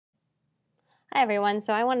Hi everyone,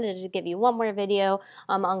 so I wanted to give you one more video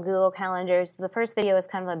on Google Calendars. The first video is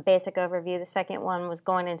kind of a basic overview. The second one was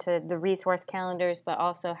going into the resource calendars, but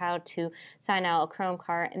also how to sign out a Chrome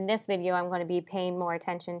cart. In this video, I'm going to be paying more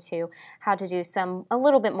attention to how to do a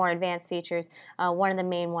little bit more advanced features. One of the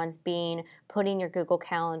main ones being putting your Google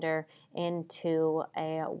Calendar into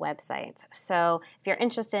a website. So if you're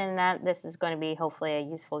interested in that, this is going to be hopefully a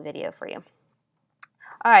useful video for you.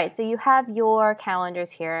 Alright, so you have your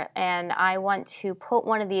calendars here, and I want to put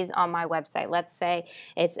one of these on my website. Let's say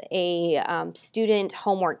it's a student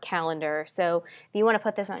homework calendar. So if you want to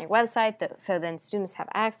put this on your website, so then students have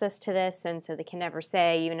access to this, and so they can never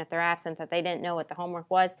say, even if they're absent, that they didn't know what the homework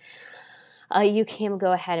was, you can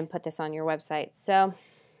go ahead and put this on your website. So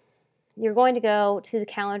you're going to go to the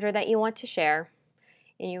calendar that you want to share,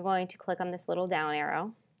 and you're going to click on this little down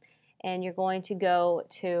arrow, and you're going to go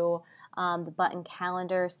to the button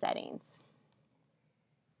Calendar Settings.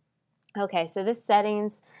 Okay, so this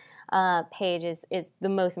settings page is the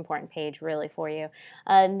most important page really for you.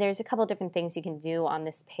 There's a couple different things you can do on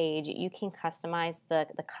this page. You can customize the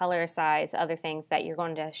color, size, other things that you're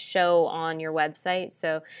going to show on your website,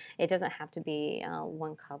 so it doesn't have to be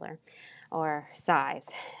one color or size.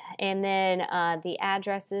 And then the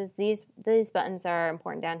addresses, these buttons are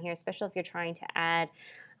important down here, especially if you're trying to add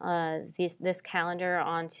this calendar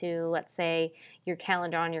onto, let's say, your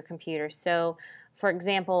calendar on your computer. So for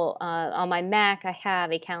example, on my Mac I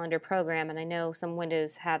have a calendar program, and I know some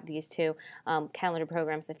Windows have these too, calendar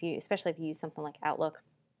programs, especially if you use something like Outlook,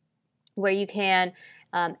 where you can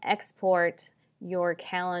export your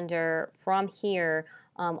calendar from here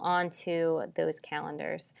onto those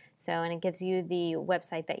calendars. So, and it gives you the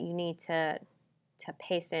website that you need to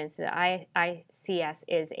paste in. So the ICS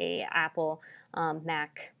is a Apple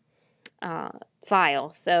Mac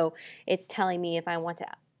file. So it's telling me if I want to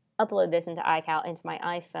upload this into iCal into my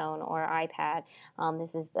iPhone or iPad,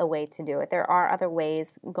 this is the way to do it. There are other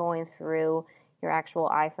ways going through your actual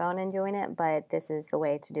iPhone and doing it, but this is the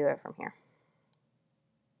way to do it from here.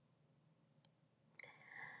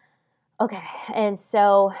 Okay, and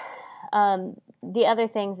so the other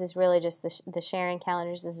things is really just the sharing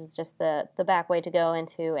calendars. This is just the back way to go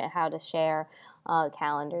into how to share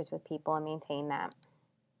calendars with people and maintain that.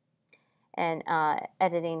 And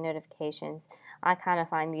editing notifications. I kind of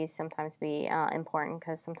find these sometimes be important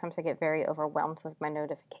because sometimes I get very overwhelmed with my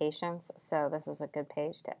notifications. So this is a good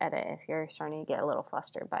page to edit if you're starting to get a little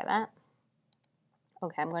flustered by that.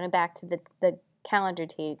 Okay, I'm going back to the calendar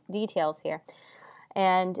details here.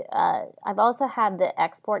 And I've also had the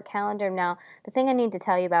export calendar. Now, the thing I need to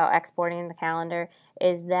tell you about exporting the calendar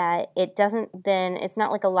is that it's not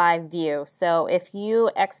like a live view. So if you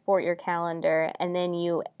export your calendar and then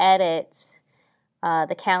you edit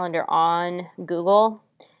the calendar on Google,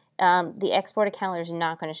 the exported calendar is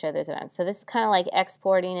not going to show those events. So this is kind of like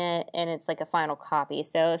exporting it, and it's like a final copy.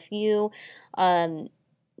 So if you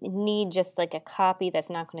need just like a copy that's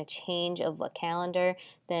not going to change of a calendar,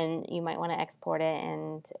 then you might want to export it,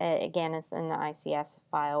 and again, it's in the ICS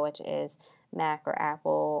file, which is Mac or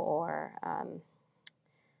Apple, or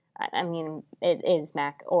I mean it is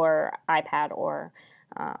Mac or iPad or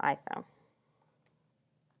iPhone.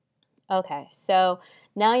 Okay, so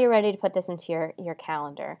now you're ready to put this into your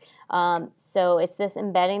calendar. So it's this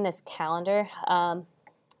embedding this calendar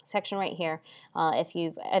section right here. If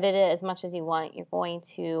you've edited it as much as you want, you're going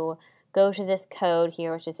to go to this code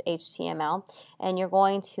here, which is HTML, and you're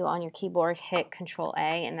going to, on your keyboard, hit Control A,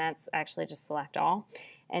 and that's actually just select all,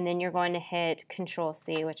 and then you're going to hit Control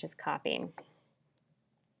C, which is copying.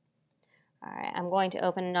 Alright, I'm going to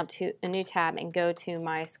open up to a new tab and go to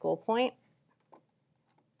my school point.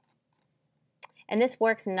 And this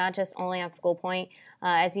works not just only on SchoolPoint.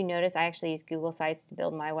 As you notice, I actually use Google Sites to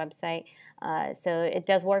build my website. So it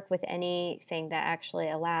does work with anything that actually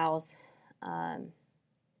allows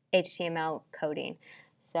HTML coding.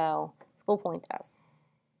 So SchoolPoint does.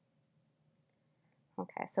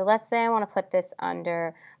 Okay, so let's say I want to put this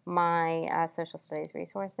under my social studies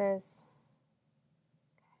resources.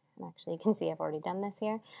 And actually, you can see I've already done this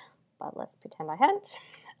here, but let's pretend I hadn't.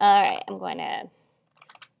 All right, I'm going to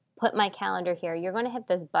put my calendar here. You're going to hit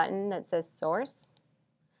this button that says Source.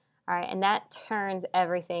 All right, and that turns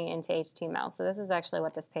everything into HTML. So this is actually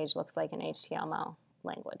what this page looks like in HTML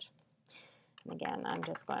language. And again, I'm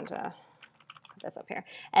just going to put this up here.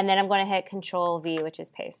 And then I'm going to hit Control V, which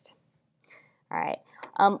is paste. All right.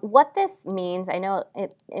 What this means, I know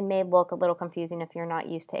it may look a little confusing if you're not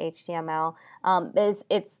used to HTML,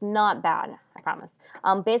 it's not bad, I promise.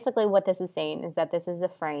 Basically what this is saying is that this is a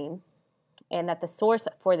frame, and that the source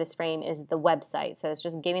for this frame is the website. So it's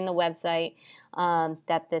just giving the website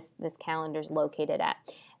that this calendar is located at.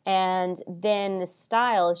 And then the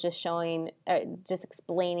style is just showing, just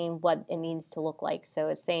explaining what it needs to look like. So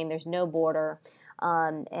it's saying there's no border,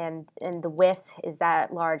 and the width is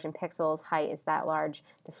that large in pixels, height is that large,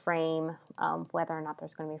 the frame, whether or not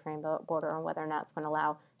there's going to be a frame border, or whether or not it's going to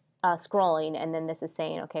allow scrolling, and then this is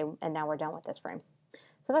saying, okay, and now we're done with this frame.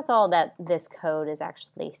 So that's all that this code is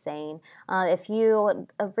actually saying. A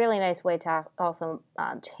really nice way to also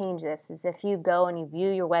change this is if you go and you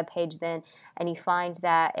view your web page then and you find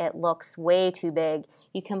that it looks way too big,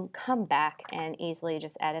 you can come back and easily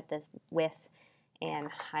just edit this width and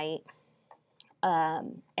height,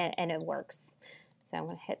 and it works. So I'm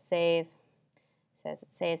going to hit save. It says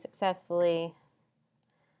it saved successfully.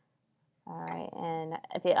 All right, and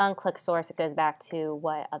if you unclick source, it goes back to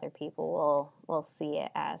what other people will see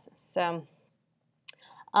it as. So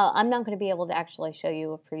I'm not going to be able to actually show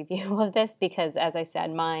you a preview of this because, as I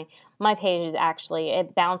said, my page is actually,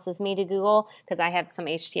 it bounces me to Google because I have some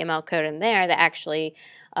HTML code in there that actually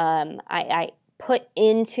I put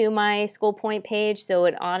into my School Point page, so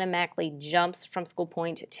it automatically jumps from School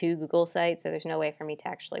Point to Google site, so there's no way for me to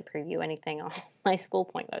actually preview anything on my School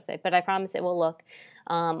Point website, but I promise it will look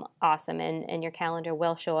awesome, and your calendar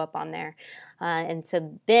will show up on there. And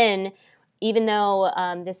so then, even though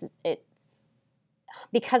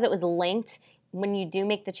because it was linked, when you do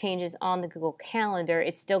make the changes on the Google Calendar,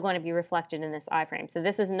 it's still going to be reflected in this iframe. So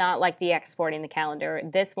this is not like the exporting the calendar.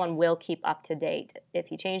 This one will keep up to date.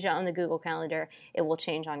 If you change it on the Google Calendar, it will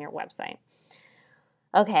change on your website.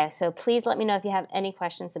 Okay, so please let me know if you have any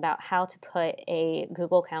questions about how to put a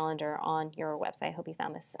Google Calendar on your website. I hope you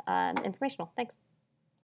found this informational. Thanks.